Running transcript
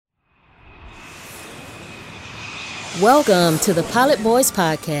Welcome to the Pilot Boys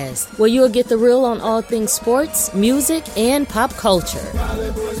Podcast, where you'll get the real on all things sports, music, and pop culture.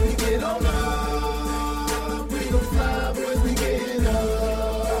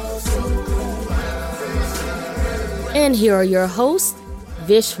 And here are your hosts,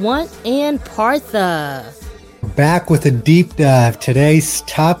 Vishwant and Partha. Back with a deep dive. Today's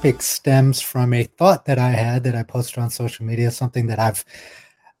topic stems from a thought that I had that I posted on social media, something that I've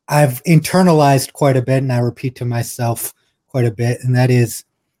internalized quite a bit and I repeat to myself quite a bit, and that is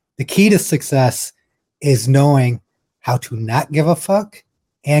the key to success is knowing how to not give a fuck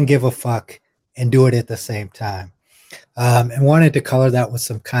and give a fuck and do it at the same time. And wanted to color that with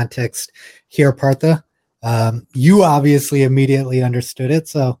some context here, Partha. You obviously immediately understood it,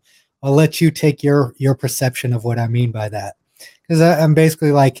 so I'll let you take your perception of what I mean by that. Because I'm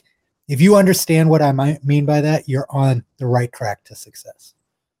basically like, if you understand what I mean by that, you're on the right track to success.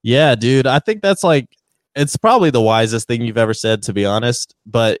 Yeah, dude, I think that's it's probably the wisest thing you've ever said, to be honest.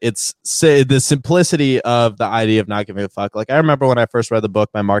 But it's the simplicity of the idea of not giving a fuck. Like, I remember when I first read the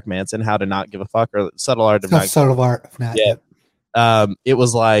book by Mark Manson, How to Not Give a Fuck, or Subtle Art of Not Yeah. It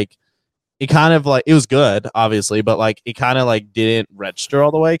was like, it was good, obviously, but like it kind of didn't register all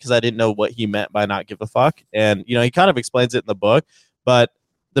the way because I didn't know what he meant by not give a fuck. And, he kind of explains it in the book. But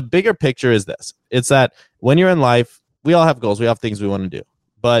the bigger picture is this. It's that when you're in life, we all have goals. We have things we want to do.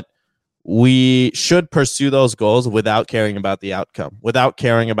 But we should pursue those goals without caring about the outcome, without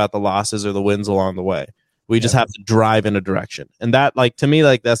caring about the losses or the wins along the way. We just have to drive in a direction. And that, to me,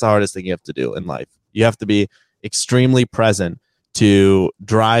 that's the hardest thing you have to do in life. You have to be extremely present to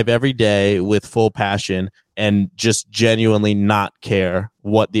drive every day with full passion and just genuinely not care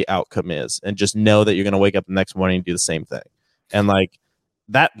what the outcome is, and just know that you're going to wake up the next morning and do the same thing. And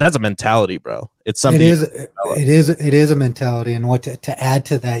that's a mentality, bro. It's something. It is a mentality. And what to add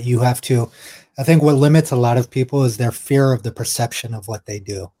to that, you have to, I think what limits a lot of people is their fear of the perception of what they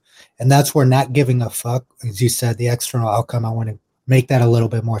do. And that's where not giving a fuck, as you said, the external outcome, I want to make that a little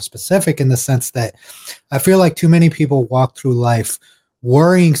bit more specific in the sense that I feel like too many people walk through life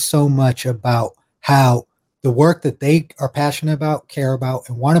worrying so much about how the work that they are passionate about, care about,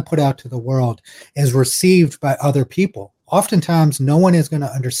 and want to put out to the world is received by other people. Oftentimes, no one is going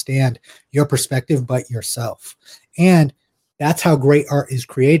to understand your perspective but yourself. And that's how great art is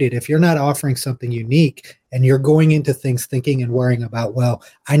created. If you're not offering something unique and you're going into things thinking and worrying about, well,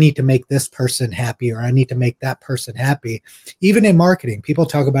 I need to make this person happy or I need to make that person happy. Even in marketing, people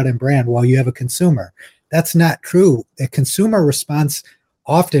talk about in brand, well, you have a consumer. That's not true. A consumer responds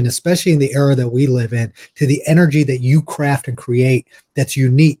often, especially in the era that we live in, to the energy that you craft and create that's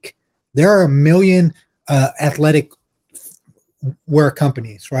unique. There are a million athletic wear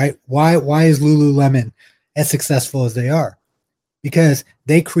companies, right? Why is Lululemon as successful as they are? Because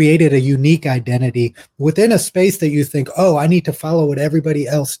they created a unique identity within a space that you think, oh, I need to follow what everybody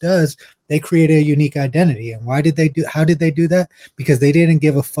else does. They created a unique identity. And how did they do that? Because they didn't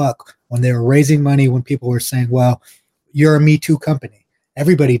give a fuck when they were raising money, when people were saying, well, you're a Me Too company.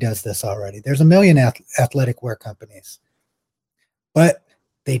 Everybody does this already. There's a million athletic wear companies. But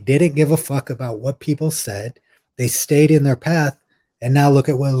they didn't give a fuck about what people said. They stayed in their path, and now look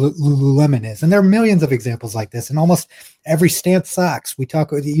at what Lululemon is. And there are millions of examples like this. And almost every Stance Socks, we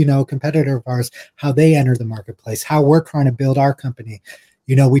talk with, a competitor of ours, how they enter the marketplace, how we're trying to build our company.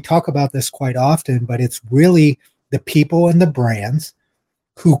 We talk about this quite often, but it's really the people and the brands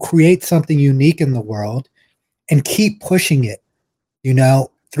who create something unique in the world and keep pushing it,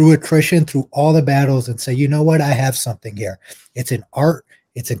 through attrition, through all the battles, and say, you know what, I have something here. It's in art,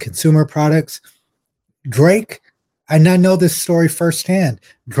 it's in consumer products. Drake, and I know this story firsthand.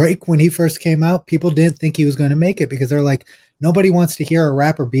 Drake, when he first came out, people didn't think he was going to make it because they're like, nobody wants to hear a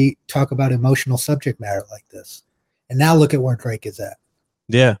rapper talk about emotional subject matter like this. And now look at where Drake is at.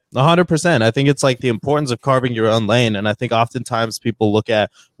 Yeah, 100%. I think it's the importance of carving your own lane. And I think oftentimes people look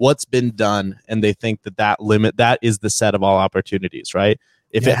at what's been done and they think that is the set of all opportunities, right?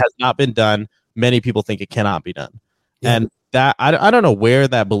 If it has not been done, many people think it cannot be done. Yeah. And that I don't know where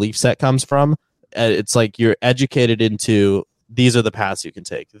that belief set comes from. It's like you're educated into these are the paths you can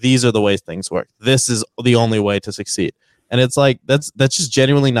take. These are the ways things work. This is the only way to succeed. And it's that's just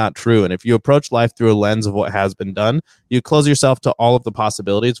genuinely not true. And if you approach life through a lens of what has been done, you close yourself to all of the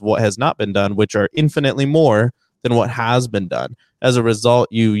possibilities of what has not been done, which are infinitely more than what has been done. As a result,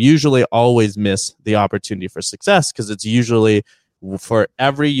 you usually always miss the opportunity for success because it's usually for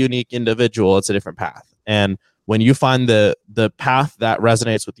every unique individual, it's a different path. And when you find the path that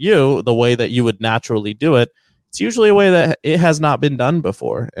resonates with you, the way that you would naturally do it, it's usually a way that it has not been done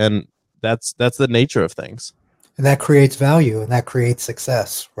before. And that's the nature of things. And that creates value and that creates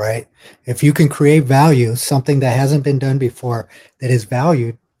success, right? If you can create value, something that hasn't been done before that is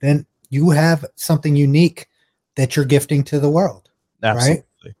valued, then you have something unique that you're gifting to the world, right?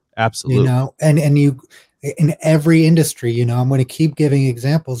 Absolutely. Absolutely. And you in every industry, I'm going to keep giving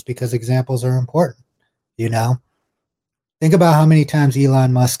examples because examples are important, you know. Think about how many times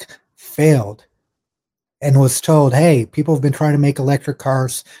Elon Musk failed and was told, "Hey, people have been trying to make electric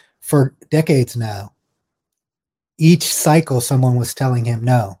cars for decades now." Each cycle someone was telling him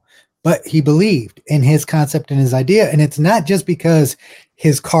no, but he believed in his concept and his idea. And it's not just because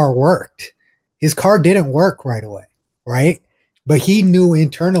his car worked. His car didn't work right away, right? But he knew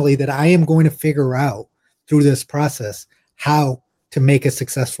internally that I am going to figure out through this process how to make a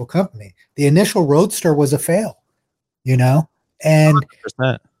successful company. The initial Roadster was a fail, and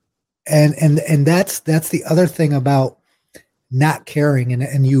 100%. and that's the other thing about not caring.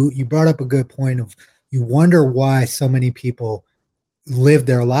 And you brought up a good point of, you wonder why so many people live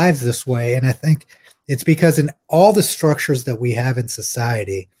their lives this way. And I think it's because in all the structures that we have in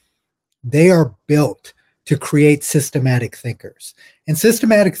society, they are built to create systematic thinkers. And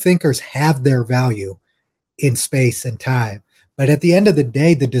systematic thinkers have their value in space and time. But at the end of the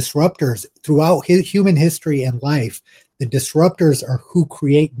day, the disruptors throughout human history and life, the disruptors are who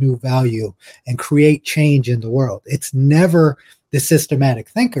create new value and create change in the world. It's never the systematic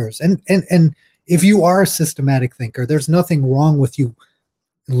thinkers. And if you are a systematic thinker, there's nothing wrong with you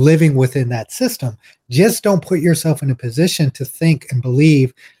living within that system. Just don't put yourself in a position to think and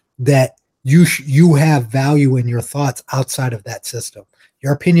believe that you have value in your thoughts outside of that system.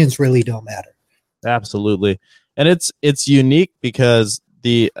 Your opinions really don't matter. Absolutely. And it's unique because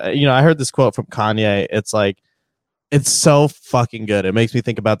I heard this quote from Kanye. It's like, it's so fucking good. It makes me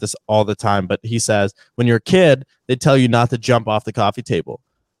think about this all the time. But he says, when you're a kid, they tell you not to jump off the coffee table.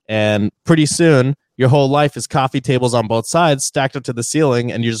 And pretty soon, your whole life is coffee tables on both sides stacked up to the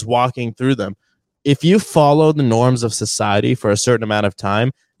ceiling, and you're just walking through them. If you follow the norms of society for a certain amount of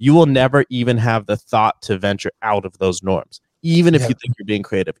time, you will never even have the thought to venture out of those norms. Even if you think you're being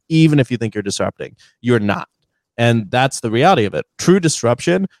creative, even if you think you're disrupting, you're not. And that's the reality of it. True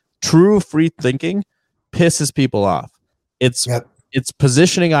disruption, true free thinking pisses people off. It's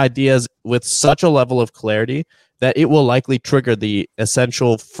positioning ideas with such a level of clarity that it will likely trigger the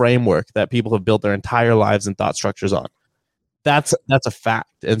essential framework that people have built their entire lives and thought structures on. That's a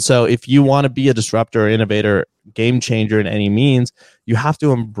fact. And so if you want to be a disruptor, innovator, game changer in any means, you have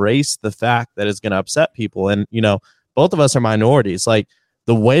to embrace the fact that it's going to upset people. And, both of us are minorities. Like,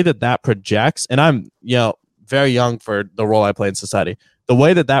 the way that projects, and I'm, very young for the role I play in society, the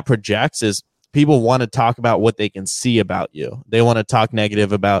way that projects is people want to talk about what they can see about you. They want to talk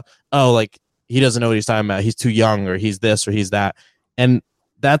negative about, oh, like, he doesn't know what he's talking about. He's too young, or he's this, or he's that. And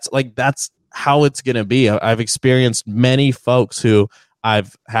that's how it's going to be. I've experienced many folks who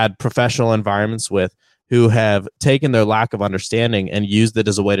I've had professional environments with who have taken their lack of understanding and used it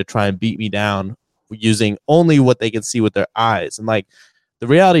as a way to try and beat me down using only what they can see with their eyes. And like, the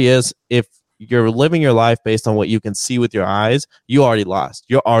reality is, if you're living your life based on what you can see with your eyes, you already lost.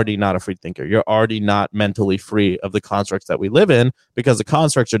 You're already not a free thinker. You're already not mentally free of the constructs that we live in, because the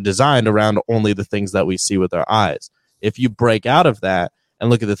constructs are designed around only the things that we see with our eyes. If you break out of that and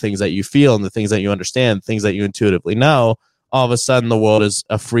look at the things that you feel and the things that you understand, things that you intuitively know, all of a sudden the world is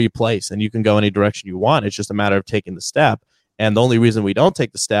a free place and you can go any direction you want. It's just a matter of taking the step. And the only reason we don't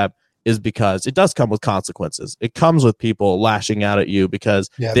take the step is because it does come with consequences. It comes with people lashing out at you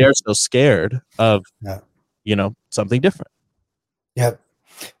because they're so scared of, something different. Yep.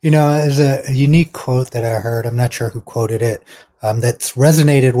 There's a unique quote that I heard. I'm not sure who quoted it. That's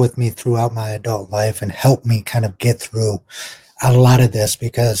resonated with me throughout my adult life and helped me kind of get through a lot of this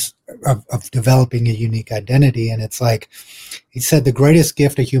because of developing a unique identity. And it's like, he said, the greatest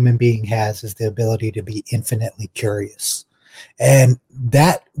gift a human being has is the ability to be infinitely curious. And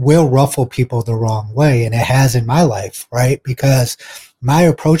that will ruffle people the wrong way. And it has in my life, right? Because my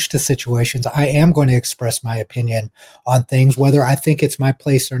approach to situations, I am going to express my opinion on things, whether I think it's my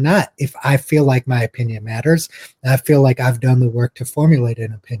place or not. If I feel like my opinion matters, and I feel like I've done the work to formulate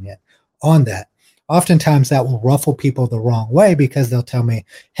an opinion on that. Oftentimes that will ruffle people the wrong way because they'll tell me,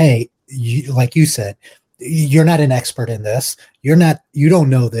 hey, like you said, you're not an expert in this. You don't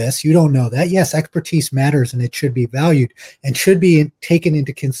know this. You don't know that. Yes, expertise matters and it should be valued and should be taken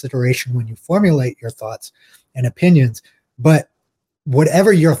into consideration when you formulate your thoughts and opinions. But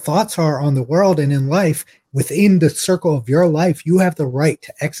whatever your thoughts are on the world and in life, within the circle of your life, you have the right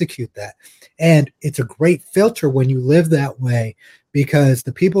to execute that. And it's a great filter when you live that way, because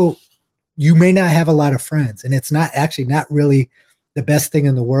the people, you may not have a lot of friends, and it's not really the best thing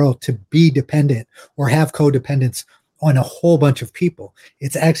in the world to be dependent or have codependence on a whole bunch of people.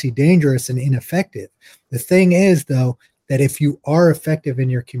 It's actually dangerous and ineffective. The thing is, though, that if you are effective in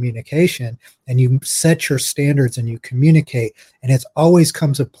your communication and you set your standards and you communicate, and it always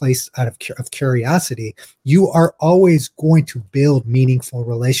comes a place out of curiosity, you are always going to build meaningful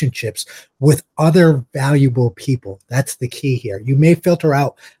relationships with other valuable people. That's the key here. You may filter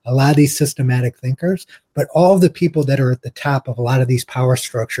out a lot of these systematic thinkers, but all of the people that are at the top of a lot of these power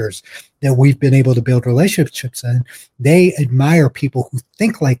structures that we've been able to build relationships in, they admire people who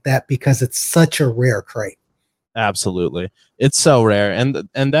think like that because it's such a rare trait. Absolutely. It's so rare.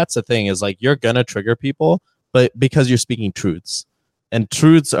 And that's the thing, is like, you're going to trigger people, but because you're speaking truths, and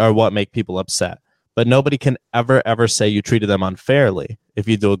truths are what make people upset. But nobody can ever say you treated them unfairly if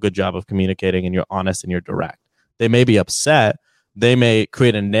you do a good job of communicating and you're honest and you're direct. They may be upset. They may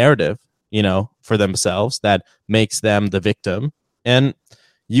create a narrative, for themselves that makes them the victim. And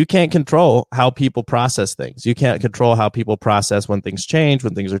you can't control how people process things. You can't control how people process when things change,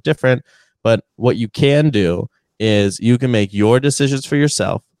 when things are different. But what you can do is you can make your decisions for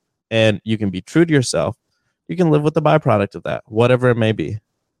yourself, and you can be true to yourself. You can live with the byproduct of that, whatever it may be.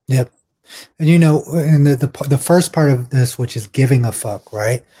 Yep. And and the first part of this, which is giving a fuck,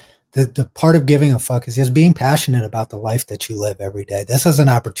 right? The part of giving a fuck is just being passionate about the life that you live every day. This is an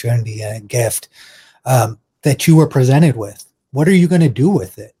opportunity and a gift that you were presented with. What are you going to do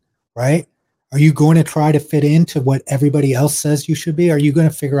with it, right? Are you going to try to fit into what everybody else says you should be? Are you going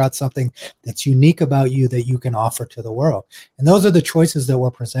to figure out something that's unique about you that you can offer to the world? And those are the choices that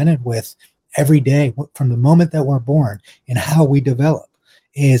we're presented with every day from the moment that we're born, and how we develop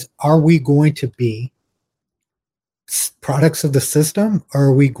is, are we going to be products of the system, or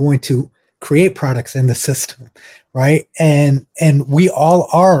are we going to create products in the system, right? And we all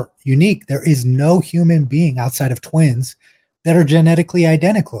are unique. There is no human being outside of twins that are genetically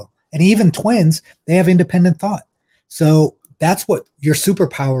identical. And even twins, they have independent thought. So that's what your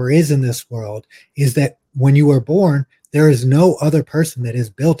superpower is in this world, is that when you are born, there is no other person that is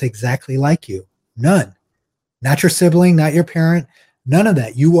built exactly like you. None. Not your sibling, not your parent, none of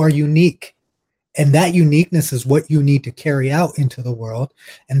that. You are unique. And that uniqueness is what you need to carry out into the world.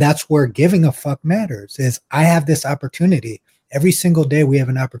 And that's where giving a fuck matters, is I have this opportunity. Every single day we have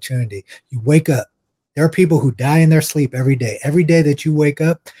an opportunity. You wake up. There are people who die in their sleep every day. Every day that you wake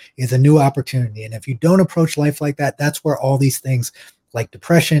up is a new opportunity. And if you don't approach life like that, that's where all these things like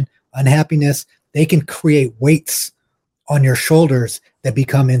depression, unhappiness, they can create weights on your shoulders that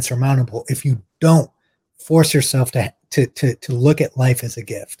become insurmountable if you don't force yourself to look at life as a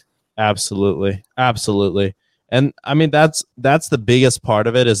gift. Absolutely. Absolutely. And I mean, that's the biggest part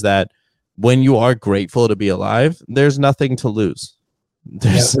of it, is that when you are grateful to be alive, there's nothing to lose.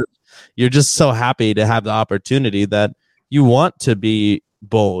 You're just so happy to have the opportunity that you want to be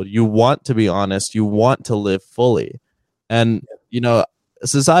bold. You want to be honest. You want to live fully. And,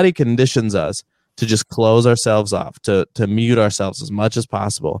 society conditions us to just close ourselves off, to mute ourselves as much as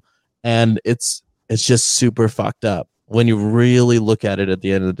possible. And it's just super fucked up when you really look at it at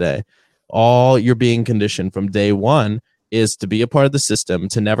the end of the day. All you're being conditioned from day one is to be a part of the system,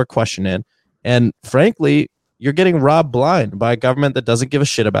 to never question it. And frankly, you're getting robbed blind by a government that doesn't give a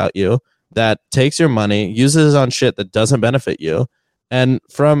shit about you, that takes your money, uses it on shit that doesn't benefit you, and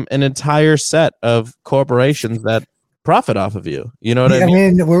from an entire set of corporations that profit off of you. You know what I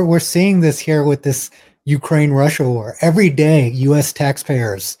mean? I mean, we're seeing this here with this Ukraine-Russia war. Every day, U.S.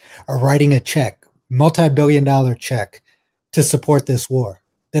 taxpayers are writing a check, multi-billion-dollar check, to support this war.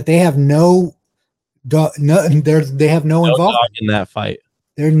 That they have they have no involvement dog in that fight.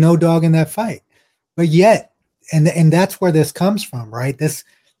 There's no dog in that fight. But yet, and that's where this comes from, right? This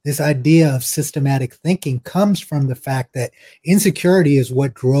idea of systematic thinking comes from the fact that insecurity is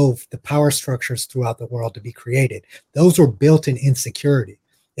what drove the power structures throughout the world to be created. Those were built in insecurity.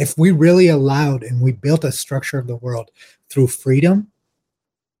 If we really allowed and we built a structure of the world through freedom,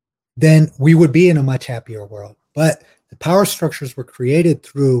 then we would be in a much happier world. But the power structures were created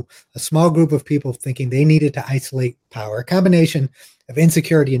through a small group of people thinking they needed to isolate power, a combination of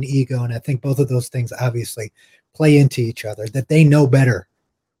insecurity and ego. And I think both of those things obviously play into each other, that they know better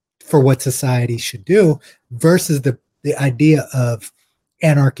for what society should do versus the idea of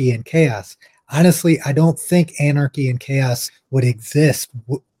anarchy and chaos. Honestly, I don't think anarchy and chaos would exist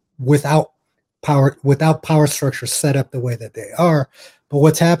without power structures set up the way that they are. But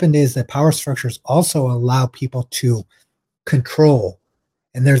what's happened is that power structures also allow people to control.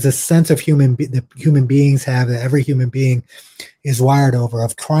 And there's a sense of that human beings have, that every human being is wired over,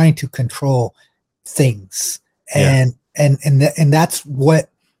 of trying to control things. And that's what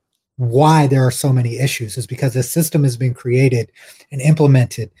why there are so many issues is because the system has been created and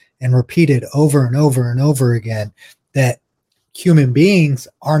implemented and repeated over and over and over again that human beings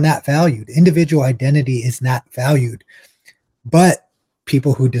are not valued. Individual identity is not valued. But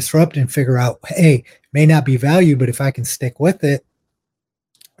people who disrupt and figure out, hey, may not be valued, but if I can stick with it,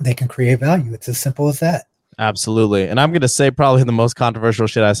 they can create value. It's as simple as that. Absolutely. And I'm going to say probably the most controversial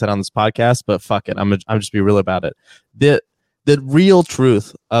shit I said on this podcast, but fuck it. I'm just be real about it. The real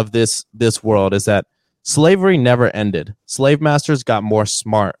truth of this world is that slavery never ended. Slave masters got more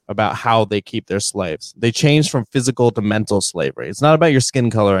smart about how they keep their slaves. They changed from physical to mental slavery. It's not about your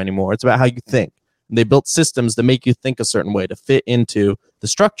skin color anymore. It's about how you think. And they built systems to make you think a certain way to fit into the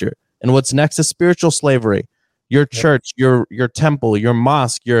structure. And what's next is spiritual slavery. Your church, your temple, your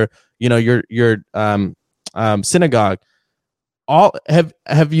mosque, your synagogue. All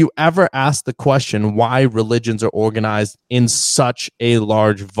have you ever asked the question why religions are organized in such a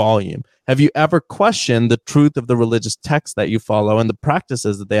large volume? Have you ever questioned the truth of the religious texts that you follow and the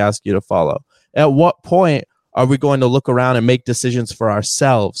practices that they ask you to follow? At what point are we going to look around and make decisions for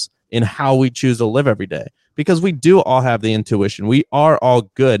ourselves in how we choose to live every day? Because we do all have the intuition. We are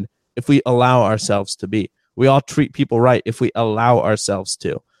all good if we allow ourselves to be. We all treat people right if we allow ourselves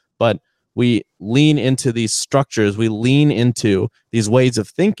to. But we lean into these structures, we lean into these ways of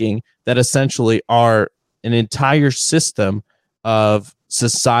thinking that essentially are an entire system of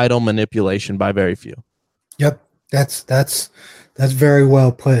societal manipulation by very few. Yep, that's very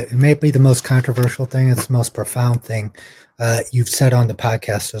well put. It may be the most controversial thing. It's the most profound thing you've said on the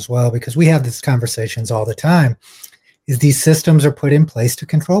podcast as well, because we have these conversations all the time. Is these systems are put in place to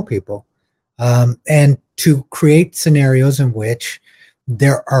control people and to create scenarios in which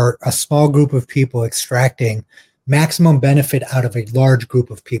there are a small group of people extracting maximum benefit out of a large group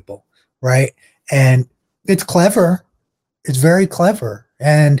of people, right? And it's clever. It's very clever.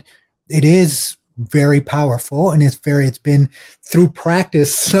 And it is very powerful. And it's been through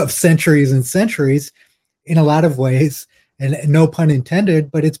practice of centuries and centuries in a lot of ways, and no pun intended,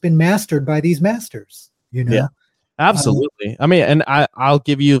 but it's been mastered by these masters, you know? Yeah. Absolutely. I mean, and I'll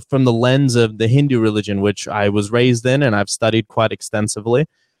give you from the lens of the Hindu religion, which I was raised in and I've studied quite extensively.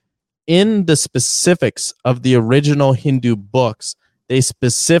 In the specifics of the original Hindu books, they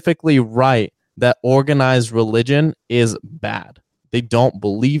specifically write that organized religion is bad. They don't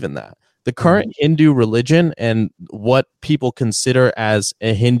believe in that. The current Hindu religion and what people consider as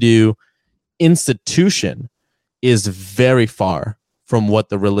a Hindu institution is very far from what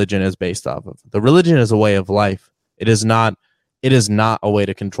the religion is based off of. The religion is a way of life. It is not a way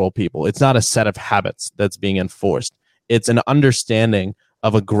to control people. It's not a set of habits that's being enforced. It's an understanding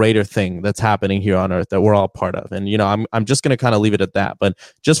of a greater thing that's happening here on earth that we're all part of. And, you know, I'm just going to kind of leave it at that. But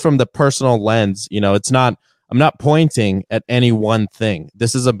just from the personal lens, you know, I'm not pointing at any one thing.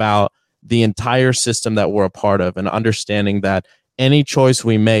 This is about the entire system that we're a part of and understanding that any choice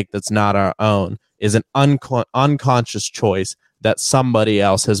we make that's not our own is an unconscious choice that somebody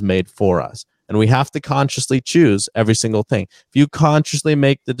else has made for us. And we have to consciously choose every single thing. If you consciously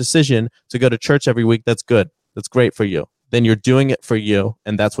make the decision to go to church every week, that's good. That's great for you. Then you're doing it for you,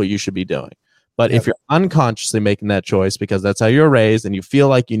 and that's what you should be doing. But if you're unconsciously making that choice because that's how you're raised and you feel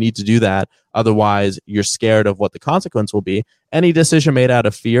like you need to do that, otherwise you're scared of what the consequence will be, any decision made out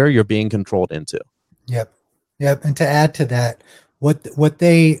of fear, you're being controlled into. Yep. And to add to that, what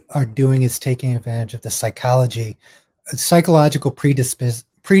they are doing is taking advantage of the psychological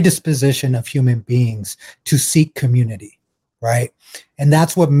predisposition of human beings to seek community, right? And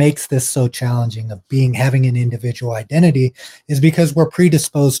that's what makes this so challenging of having an individual identity, is because we're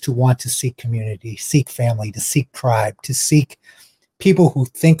predisposed to want to seek community, seek family, to seek tribe, to seek people who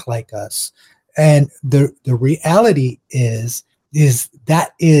think like us. And the reality is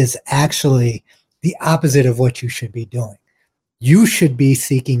that is actually the opposite of what you should be doing. You should be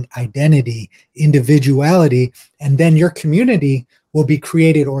seeking identity, individuality, and then your community will be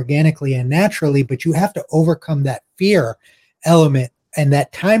created organically and naturally, but you have to overcome that fear element and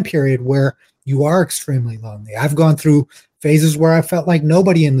that time period where you are extremely lonely. I've gone through phases where I felt like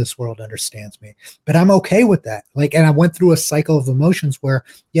nobody in this world understands me, but I'm okay with that. And I went through a cycle of emotions where,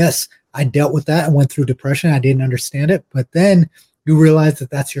 yes, I dealt with that. I went through depression. I didn't understand it, but then you realize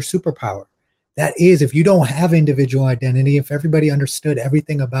that that's your superpower. That is, if you don't have individual identity, if everybody understood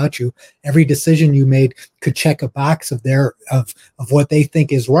everything about you, every decision you made could check a box of what they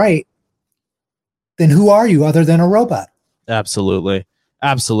think is right, then who are you other than a robot? Absolutely.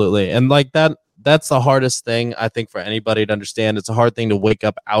 And like that's the hardest thing, I think, for anybody to understand. It's a hard thing to wake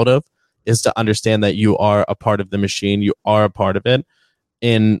up out of, is to understand that you are a part of the machine. You are a part of it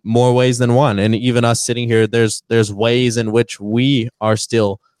in more ways than one. And even us sitting here, there's ways in which we are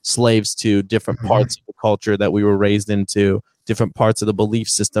still slaves to, different parts of the culture that we were raised into, different parts of the belief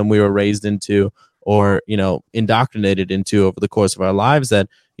system we were raised into, or, indoctrinated into over the course of our lives that,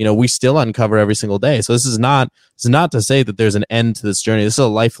 we still uncover every single day. So this is not to say that there's an end to this journey. This is a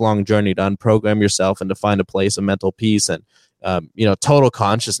lifelong journey to unprogram yourself and to find a place of mental peace and, total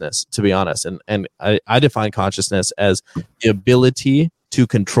consciousness, to be honest. And I define consciousness as the ability to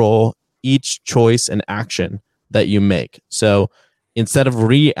control each choice and action that you make. So instead of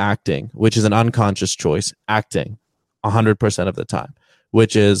reacting, which is an unconscious choice, acting 100% of the time,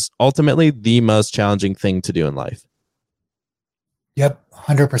 which is ultimately the most challenging thing to do in life. Yep,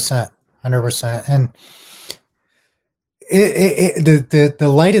 100%, 100%. And the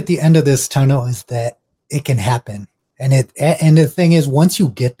light at the end of this tunnel is that it can happen. And the thing is, once you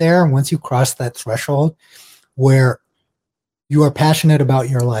get there, once you cross that threshold where you are passionate about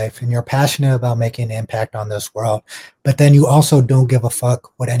your life and you're passionate about making an impact on this world, but then you also don't give a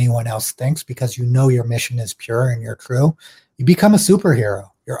fuck what anyone else thinks because you know your mission is pure and you're true, you become a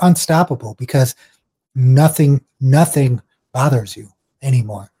superhero. You're unstoppable because nothing bothers you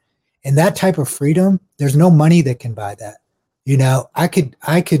anymore. And that type of freedom, there's no money that can buy that.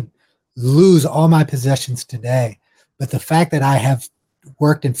 I could lose all my possessions today, but the fact that I have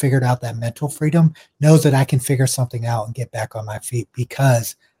worked and figured out that mental freedom knows that I can figure something out and get back on my feet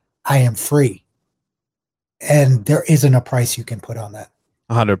because I am free. And there isn't a price you can put on that.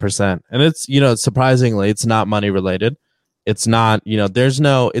 100%. And it's, surprisingly, it's not money related. It's not,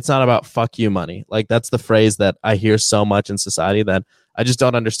 it's not about fuck you money. Like, that's the phrase that I hear so much in society that I just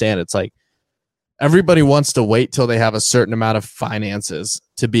don't understand. It's like everybody wants to wait till they have a certain amount of finances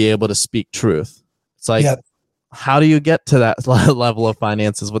to be able to speak truth. It's like, how do you get to that level of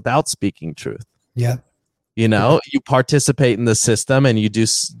finances without speaking truth? Yeah. You participate in the system and you do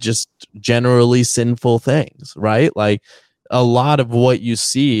just generally sinful things, right? Like, a lot of what you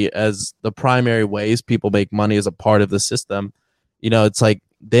see as the primary ways people make money as a part of the system, it's like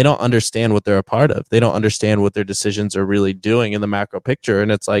they don't understand what they're a part of. They don't understand what their decisions are really doing in the macro picture.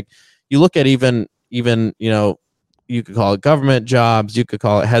 And it's like, you look at even, you could call it government jobs, you could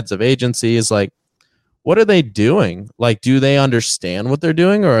call it heads of agencies. Like, what are they doing? Like, do they understand what they're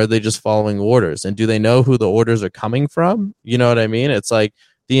doing, or are they just following orders? And do they know who the orders are coming from? You know what I mean? It's like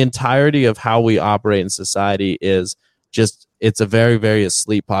the entirety of how we operate in society is just, it's a very, very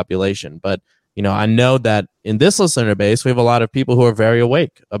asleep population. But, I know that in this listener base, we have a lot of people who are very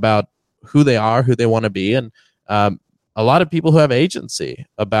awake about who they are, who they want to be. And a lot of people who have agency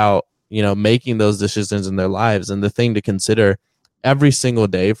about, making those decisions in their lives. And the thing to consider every single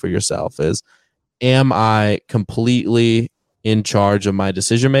day for yourself is, am I completely in charge of my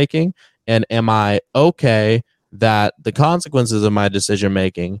decision making? And am I okay that the consequences of my decision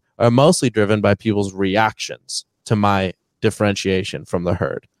making are mostly driven by people's reactions to my differentiation from the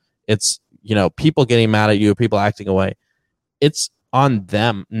herd? It's, people getting mad at you, people acting away. It's on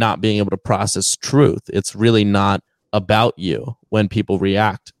them not being able to process truth. It's really not about you when people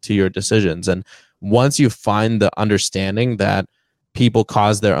react to your decisions. And once you find the understanding that people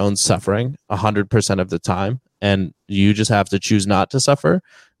cause their own suffering 100% of the time, and you just have to choose not to suffer,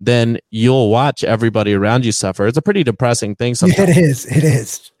 then you'll watch everybody around you suffer. It's a pretty depressing thing sometimes. It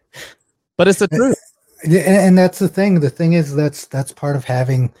is. But it's the truth. And that's the thing. The thing is, that's part of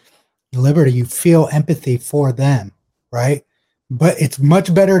having liberty. You feel empathy for them, right? But it's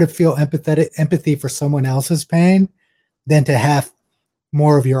much better to feel empathy for someone else's pain than to have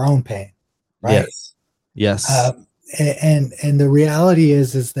more of your own pain, right? Yes. And the reality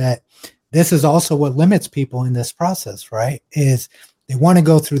is that this is also what limits people in this process, right? Is they want to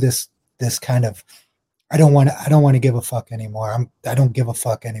go through this kind of, I don't want to give a fuck anymore. I don't give a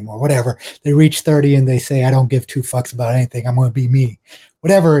fuck anymore. Whatever. They reach 30 and they say, I don't give two fucks about anything. I'm going to be me.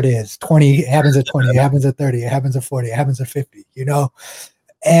 Whatever it is. 20, it happens at 20, it happens at 30, it happens at 40, it happens at 50,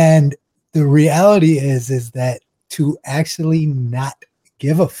 And the reality is that to actually not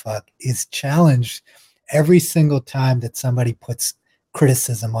give a fuck is challenged every single time that somebody puts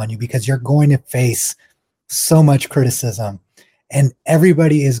criticism on you, because you're going to face so much criticism and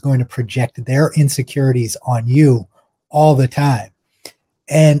everybody is going to project their insecurities on you all the time.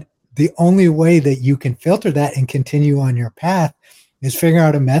 And the only way that you can filter that and continue on your path is figure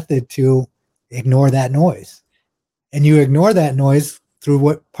out a method to ignore that noise. And you ignore that noise through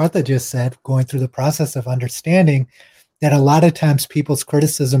what Partha just said, going through the process of understanding that a lot of times people's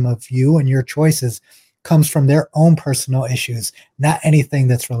criticism of you and your choices comes from their own personal issues, not anything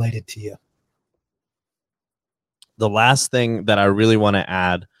that's related to you. The last thing that I really want to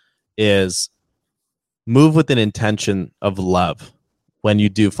add is move with an intention of love when you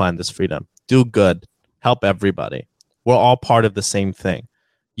do find this freedom. Do good. Help everybody. We're all part of the same thing.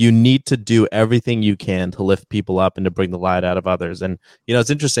 you need to do everything you can to lift people up and to bring the light out of others. And, it's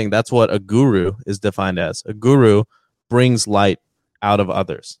interesting. That's what a guru is defined as. A guru brings light out of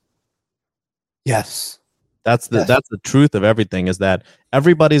others. Yes. That's the truth of everything, is that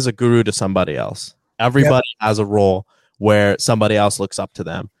everybody's a guru to somebody else. Everybody has a role where somebody else looks up to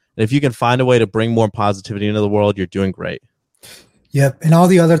them. And if you can find a way to bring more positivity into the world, you're doing great. Yep. And all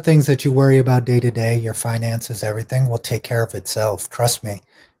the other things that you worry about day to day, your finances, everything will take care of itself. Trust me,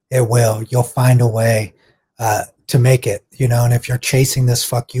 it will. You'll find a way to make it, and if you're chasing this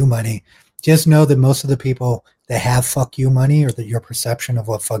fuck you money, just know that most of the people that have fuck you money, or that your perception of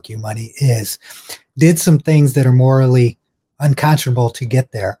what fuck you money is, did some things that are morally unconscionable to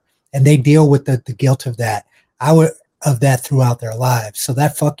get there. And they deal with the guilt of that. Of that throughout their lives. So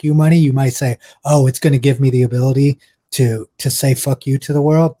that fuck you money, you might say, oh, it's going to give me the ability to say fuck you to the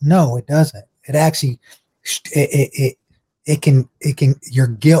world. No, it doesn't. It actually, it can, your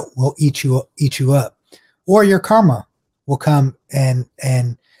guilt will eat you up, or your karma will come and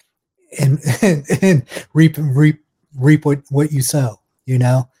reap what you sow,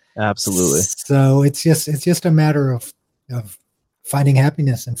 Absolutely. So it's just a matter of finding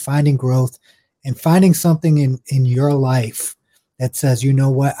happiness and finding growth and finding something in your life that says, you know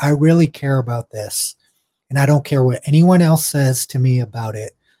what, I really care about this. And I don't care what anyone else says to me about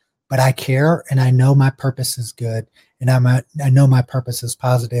it, but I care, and I know my purpose is good, and I know my purpose is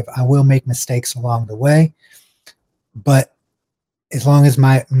positive. I will make mistakes along the way, but as long as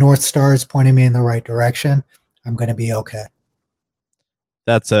my North Star is pointing me in the right direction, I'm going to be okay.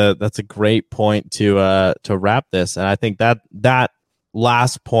 That's a great point to wrap this. And I think that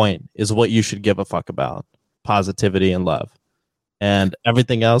last point is what you should give a fuck about: positivity and love, and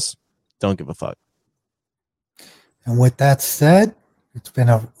everything else, don't give a fuck. And with that said, it's been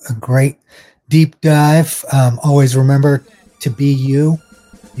a great deep dive. Always remember to be you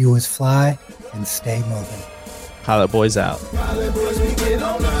is fly, and stay moving. Pilot Boys out. Pilot boys, we get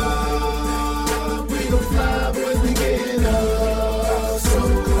on up. We gon' fly, boys, we getting up. So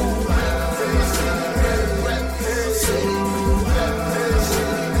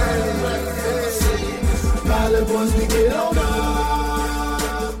pilot boys, we get on up.